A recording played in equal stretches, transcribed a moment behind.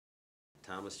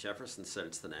Thomas Jefferson said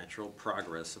it's the natural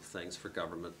progress of things for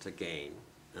government to gain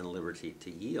and liberty to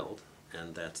yield,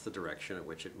 and that's the direction in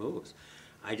which it moves.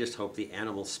 I just hope the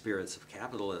animal spirits of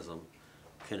capitalism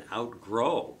can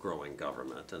outgrow growing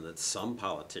government, and that some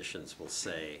politicians will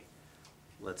say,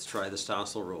 let's try the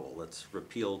Stossel rule, let's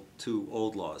repeal 2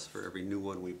 old laws for every new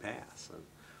one we pass.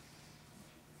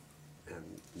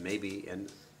 And maybe,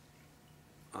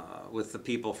 with the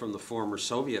people from the former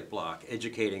Soviet bloc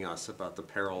educating us about the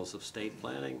perils of state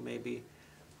planning, maybe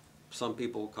some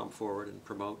people will come forward and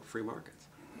promote free markets.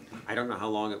 I don't know how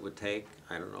long it would take.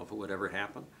 I don't know if it would ever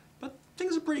happen. But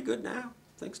things are pretty good now.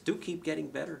 Things do keep getting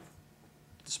better,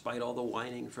 despite all the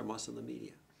whining from us in the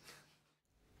media.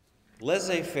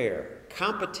 Laissez-faire,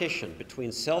 competition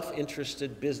between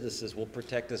self-interested businesses will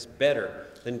protect us better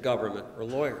than government or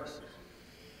lawyers.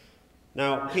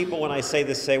 Now, people, when I say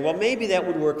this, say, well, maybe that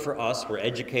would work for us, we're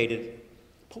educated.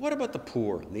 But what about the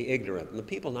poor and the ignorant and the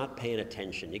people not paying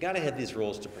attention? You got to have these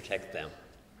rules to protect them.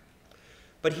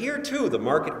 But here, too, the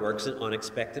market works in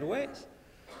unexpected ways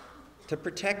to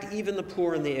protect even the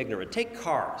poor and the ignorant. Take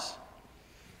cars.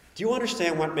 Do you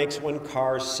understand what makes one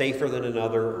car safer than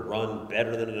another or run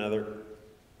better than another?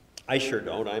 I sure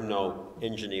don't. I'm no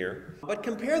engineer. But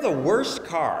compare the worst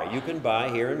car you can buy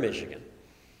here in Michigan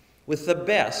with the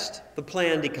best the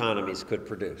planned economies could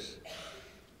produce.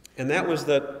 And that was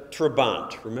the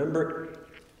Trabant. Remember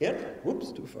it?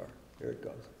 Whoops, too far. There it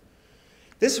goes.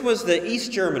 This was the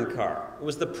East German car. It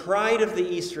was the pride of the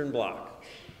Eastern Bloc.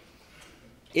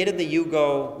 It and the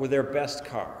Yugo were their best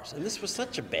cars. And this was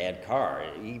such a bad car.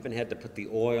 You even had to put the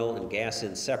oil and gas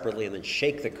in separately and then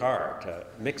shake the car to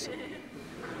mix it.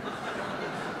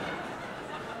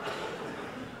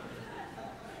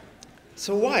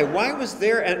 So why? Why was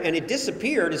there, and it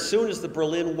disappeared as soon as the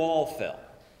Berlin Wall fell.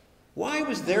 Why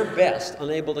was their best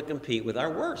unable to compete with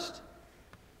our worst?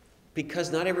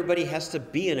 Because not everybody has to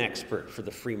be an expert for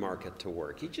the free market to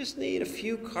work. You just need a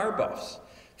few car buffs,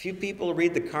 a few people who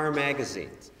read the car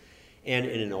magazines. And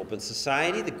in an open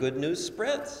society, the good news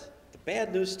spreads, the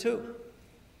bad news too.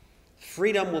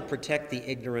 Freedom will protect the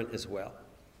ignorant as well.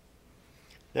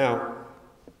 Now,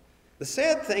 the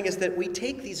sad thing is that we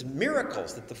take these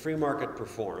miracles that the free market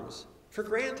performs for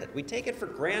granted. We take it for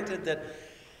granted that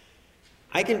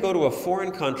I can go to a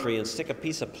foreign country and stick a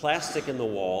piece of plastic in the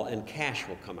wall and cash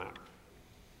will come out.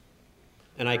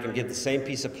 And I can give the same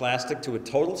piece of plastic to a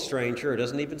total stranger who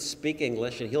doesn't even speak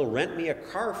English, and he'll rent me a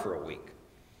car for a week.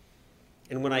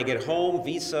 And when I get home,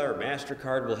 Visa or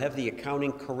MasterCard will have the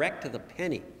accounting correct to the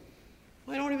penny.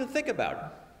 Well, I don't even think about it.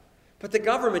 But the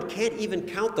government can't even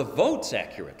count the votes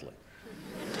accurately.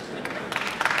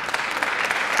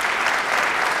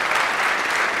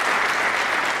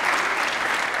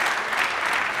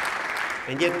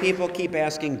 And yet people keep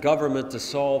asking government to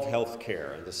solve health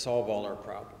care and to solve all our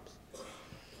problems.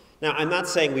 Now, I'm not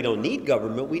saying we don't need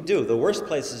government. We do. The worst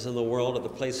places in the world are the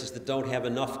places that don't have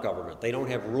enough government. They don't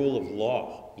have rule of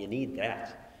law. You need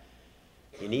that.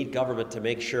 You need government to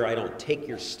make sure I don't take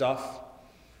your stuff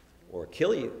or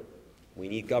kill you. We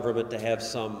need government to have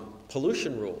some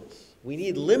pollution rules. We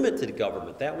need limited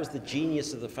government. That was the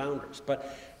genius of the founders.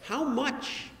 But how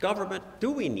much government do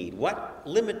we need? How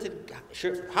limited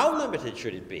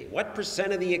should it be? What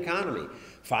percent of the economy?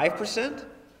 5%?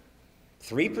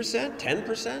 3%?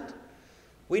 10%?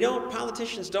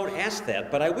 Politicians don't ask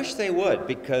that, but I wish they would,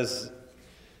 because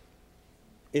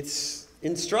it's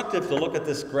instructive to look at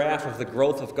this graph of the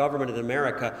growth of government in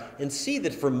America and see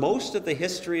that for most of the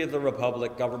history of the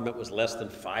Republic, government was less than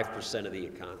 5% of the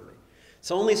economy. It's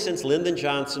only since Lyndon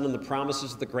Johnson and the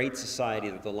promises of the Great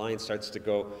Society that the line starts to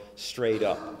go straight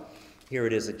up. Here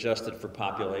it is adjusted for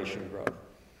population growth.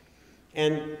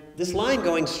 And this line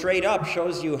going straight up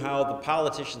shows you how the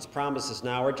politicians' promises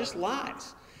now are just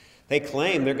lies. They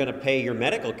claim they're going to pay your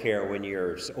medical care when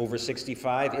you're over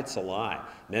 65. It's a lie.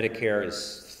 Medicare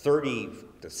is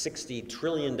 $30 to $60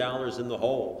 trillion in the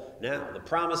hole now. The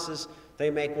promises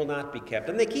they make will not be kept.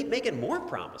 And they keep making more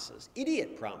promises,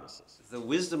 idiot promises. The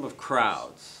wisdom of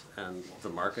crowds, and the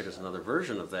market is another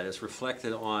version of that, is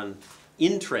reflected on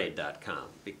intrade.com,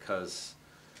 because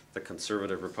the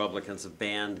conservative Republicans have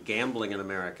banned gambling in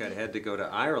America. It had to go to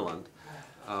Ireland.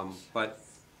 But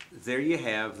there you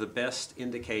have the best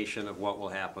indication of what will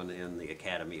happen in the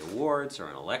Academy Awards or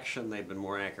an election. They've been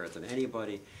more accurate than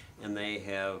anybody, and they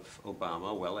have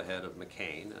Obama well ahead of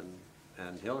McCain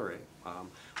and Hillary.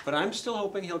 But I'm still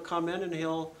hoping he'll come in and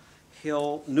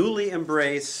he'll newly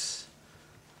embrace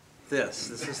this.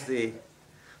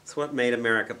 It's what made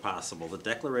America possible. The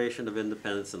Declaration of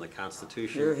Independence and the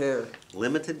Constitution. Hear, hear.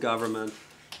 Limited government.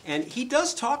 And he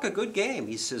does talk a good game.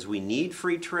 He says we need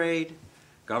free trade.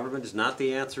 Government is not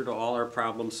the answer to all our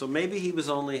problems. So maybe he was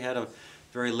only had a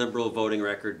very liberal voting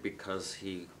record because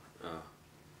he,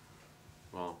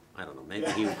 well, I don't know.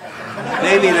 Maybe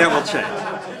that will change.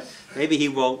 Maybe he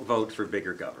won't vote for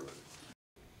bigger government.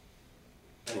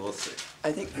 We'll see.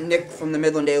 I think Nick from the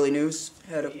Midland Daily News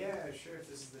had a... Yeah, sure, if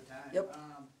this is the time. Yep.